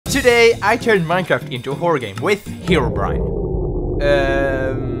Today, I turned Minecraft into a horror game with Herobrine.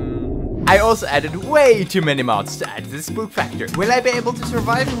 I also added way too many mods to add to the spook factor. Will I be able to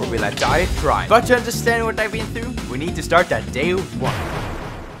survive or will I die trying? But to understand what I've been through, we need to start at day 1.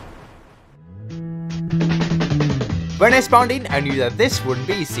 When I spawned in, I knew that this wouldn't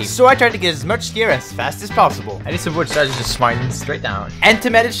be easy, so I tried to get as much gear as fast as possible. I need some wood, so I just mining straight down. And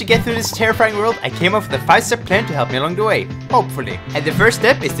to manage to get through this terrifying world, I came up with a 5-step plan to help me along the way, hopefully. And the first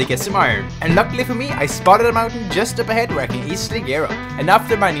step is to get some iron. And luckily for me, I spotted a mountain just up ahead where I can easily gear up. And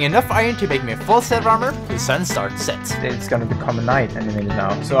after mining enough iron to make me a full set of armor, the sun started to set. It's gonna become a night any minute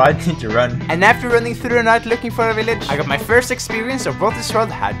now, so I need to run. And after running through the night looking for a village, I got my first experience of what this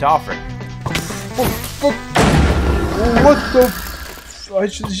world had to offer. What the f- I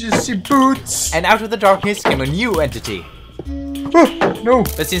should just see boots. And out of the darkness came a new entity. Oh, no.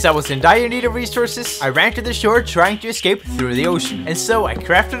 But since I was in dire need of resources, I ran to the shore trying to escape through the ocean. And so I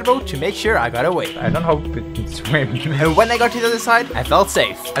crafted a boat to make sure I got away. I don't hope it can swim. And when I got to the other side, I felt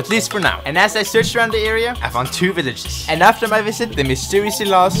safe, at least for now. And as I searched around the area, I found 2 villages. And after my visit, they mysteriously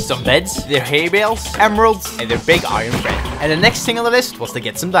lost some beds, their hay bales, emeralds, and their big iron friend. And the next thing on the list was to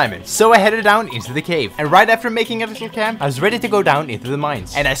get some diamonds. So I headed down into the cave. And right after making a little camp, I was ready to go down into the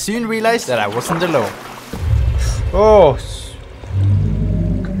mines. And I soon realized that I wasn't alone. Oh,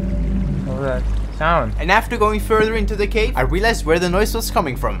 that sound. And after going further into the cave, I realized where the noise was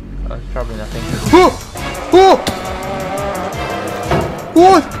coming from. Oh, it's probably nothing.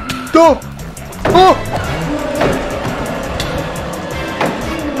 What the?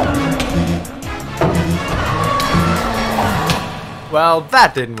 Well,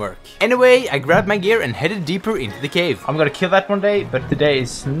 that didn't work. Anyway, I grabbed my gear and headed deeper into the cave. I'm gonna kill that one day, but today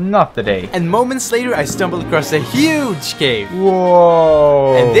is not the day. And moments later, I stumbled across a huge cave.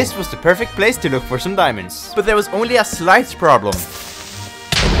 Whoa! And this was the perfect place to look for some diamonds. But there was only a slight problem.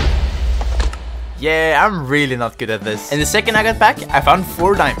 Yeah, I'm really not good at this. And the second I got back, I found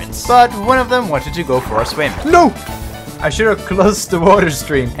 4 diamonds. But one of them wanted to go for a swim. No! I should have closed the water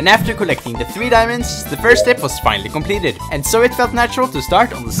stream. And after collecting the 3 diamonds, the first step was finally completed. And so it felt natural to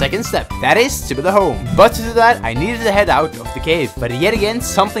start on the second step. That is, to build a home. But to do that, I needed to head out of the cave. But yet again,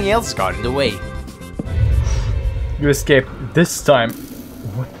 something else got in the way. You escaped this time.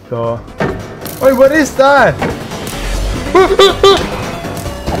 What the? Wait, what is that?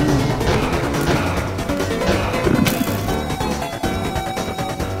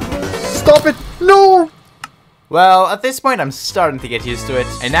 Stop it! No! Well, at this point I'm starting to get used to it.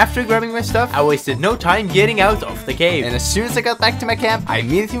 And after grabbing my stuff, I wasted no time getting out of the cave. And as soon as I got back to my camp, I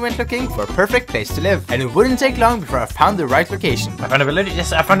immediately went looking for a perfect place to live. And it wouldn't take long before I found the right location. I found a village.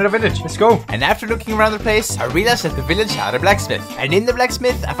 Yes, I found a village. Let's go. And after looking around the place, I realized that the village had a blacksmith. And in the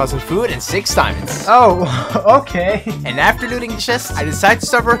blacksmith, I found some food and 6 diamonds. Oh, okay. And after looting the chest, I decided to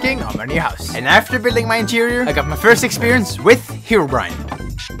start working on my new house. And after building my interior, I got my first experience with Herobrine.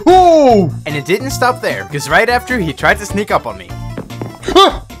 Oh! And it didn't stop there, because right after he tried to sneak up on me.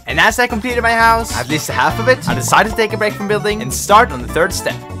 And as I completed my house, at least half of it, I decided to take a break from building and start on the 3rd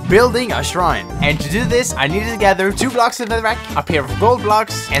step. Building a shrine. And to do this, I needed to gather 2 blocks of netherrack, a pair of gold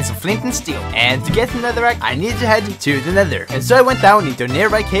blocks, and some flint and steel. And to get the netherrack, I needed to head to the nether. And so I went down into a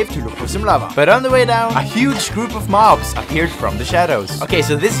nearby cave to look for some lava. But on the way down, a huge group of mobs appeared from the shadows. Okay,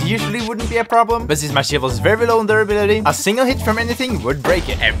 so this usually wouldn't be a problem, but since my shield was very low in durability, a single hit from anything would break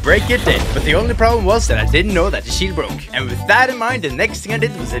it. And break it did. But the only problem was that I didn't know that the shield broke. And with that in mind, the next thing I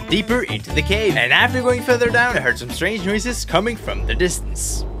did was head deeper into the cave. And after going further down, I heard some strange noises coming from the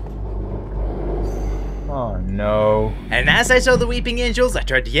distance. Oh no. And as I saw the weeping angels, I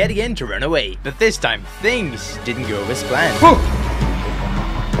tried yet again to run away. But this time, things didn't go as planned.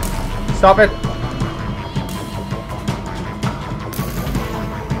 Stop it.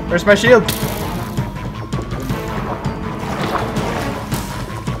 Where's my shield?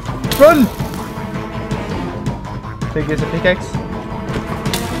 Run! Take this a pickaxe.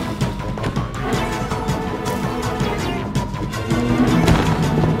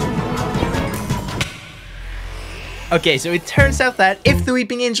 Okay, so it turns out that if the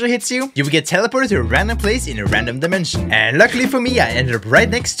weeping angel hits you, you will get teleported to a random place in a random dimension. And luckily for me, I ended up right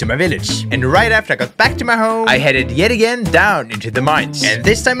next to my village. And right after I got back to my home, I headed yet again down into the mines. And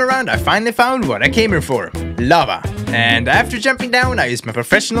this time around, I finally found what I came here for. Lava. And after jumping down, I used my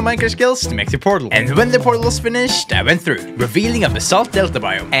professional Minecraft skills to make the portal. And when the portal was finished, I went through, revealing a basalt delta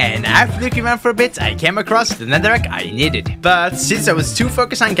biome. And after looking around for a bit, I came across the netherrack I needed. But since I was too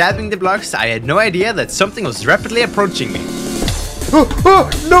focused on gathering the blocks, I had no idea that something was rapidly approaching me. Oh,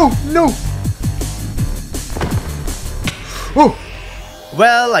 no, no. Oh,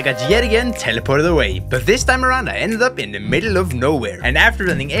 Well, I got yet again teleported away, but this time around I ended up in the middle of nowhere. And after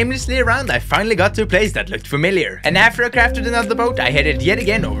running aimlessly around, I finally got to a place that looked familiar. And after I crafted another boat, I headed yet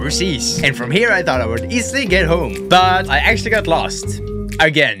again overseas. And from here I thought I would easily get home, but I actually got lost.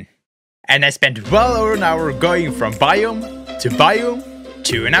 Again. And I spent well over an hour going from biome to biome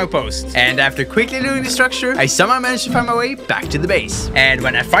to an outpost. And after quickly looting the structure, I somehow managed to find my way back to the base. And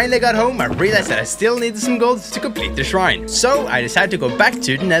when I finally got home, I realized that I still needed some gold to complete the shrine. So I decided to go back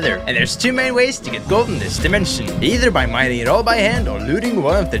to the nether. And there's two main ways to get gold in this dimension. Either by mining it all by hand or looting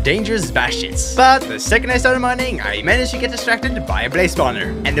one of the dangerous bastions. But the second I started mining, I managed to get distracted by a blaze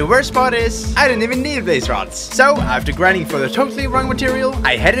spawner. And the worst part is, I didn't even need blaze rods. So after grinding for the totally wrong material,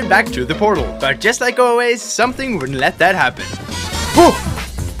 I headed back to the portal. But just like always, something wouldn't let that happen.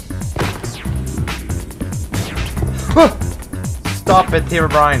 Stop it,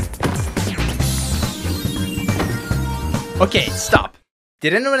 Herobrine. Okay, stop.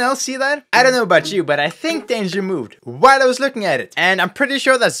 Did anyone else see that? I don't know about you, but I think danger moved while I was looking at it. And I'm pretty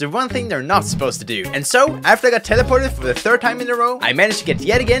sure that's the one thing they're not supposed to do. And so, after I got teleported for the third time in a row, I managed to get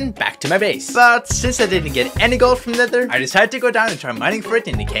yet again back to my base. But since I didn't get any gold from nether, I decided to go down and try mining for it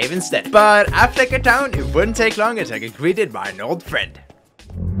in the cave instead. But after I got down, it wouldn't take long until I got greeted by an old friend.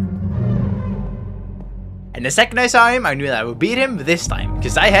 And the second I saw him, I knew that I would beat him this time,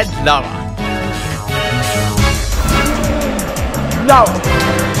 because I had lava. No!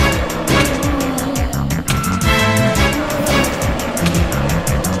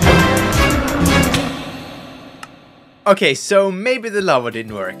 Okay, so maybe the lava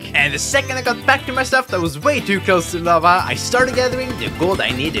didn't work. And the second I got back to my stuff that was way too close to lava, I started gathering the gold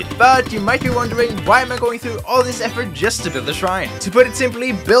I needed. But you might be wondering, why am I going through all this effort just to build a shrine? To put it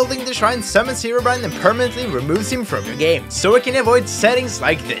simply, building the shrine summons Herobrine and permanently removes him from your game, so it can avoid settings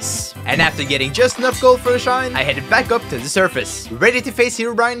like this. And after getting just enough gold for the shrine, I headed back up to the surface, ready to face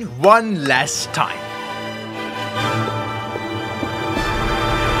Herobrine one last time.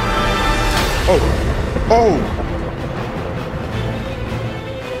 Oh!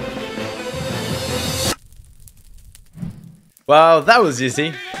 Well, that was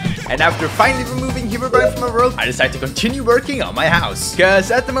easy. And after finally removing Herobrine from my world, I decided to continue working on my house.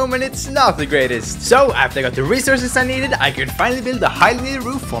 Cause at the moment it's not the greatest. So after I got the resources I needed, I could finally build a highly needed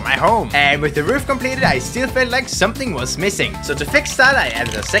roof for my home. And with the roof completed, I still felt like something was missing. So to fix that, I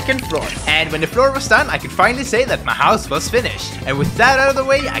added a second floor. And when the floor was done, I could finally say that my house was finished. And with that out of the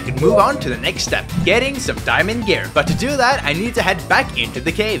way, I could move on to the next step, getting some diamond gear. But to do that, I needed to head back into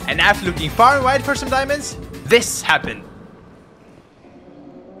the cave. And after looking far and wide for some diamonds, this happened.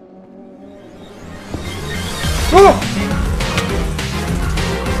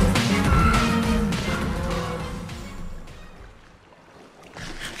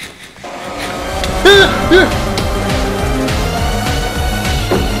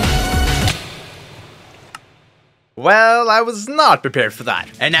 Well, I was not prepared for that.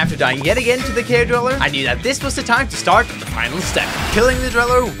 And after dying yet again to the cave dweller, I knew that this was the time to start the final step, killing the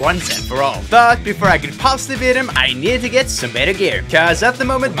dweller once and for all. But before I could possibly beat him, I needed to get some better gear, cause at the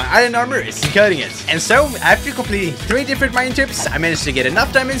moment my iron armor isn't cutting it. And so, after completing 3 different mining trips, I managed to get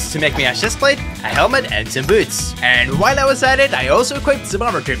enough diamonds to make me a chestplate, a helmet, and some boots. And while I was at it, I also equipped some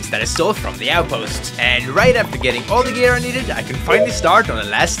armor trims that I stole from the outpost. And right after getting all the gear I needed, I could finally start on the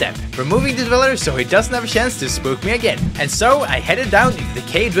last step, removing the dweller so he doesn't have a chance to spook me again. And so I headed down into the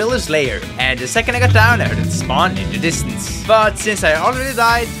cave dweller's lair, and the second I got down I heard it spawn in the distance. But since I already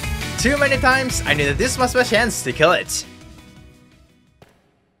died too many times, I knew that this was my chance to kill it.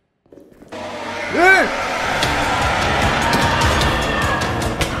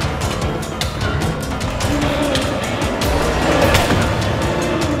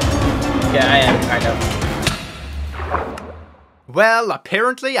 Yeah, I am, kind of. Well,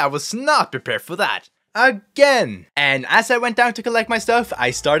 apparently I was not prepared for that. Again! And as I went down to collect my stuff,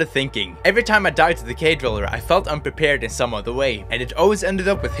 I started thinking. Every time I died to the cave dweller, I felt unprepared in some other way. And it always ended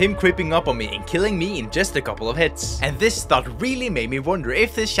up with him creeping up on me and killing me in just a couple of hits. And this thought really made me wonder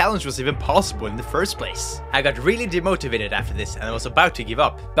if this challenge was even possible in the first place. I got really demotivated after this and I was about to give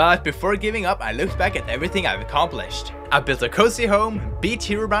up. But before giving up, I looked back at everything I've accomplished. I built a cozy home, beat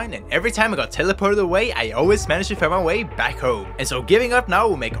Herobrine, and every time I got teleported away, I always managed to find my way back home. And so giving up now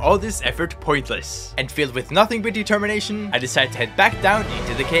will make all this effort pointless. And filled with nothing but determination, I decided to head back down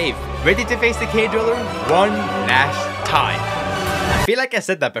into the cave, ready to face the cave dweller one last time. I feel like I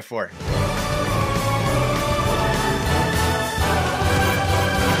said that before.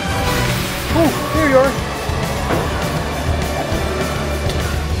 Oh, here you are.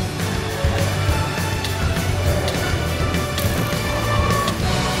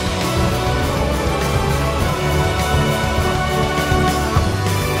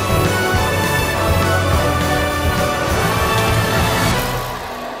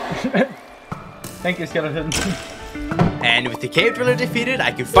 Thank you, skeleton. And with the cave dweller defeated,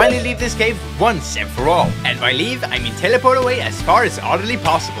 I can finally leave this cave once and for all. And by leave, I mean teleport away as far as utterly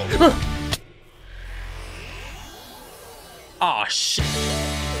possible. Aw, shit.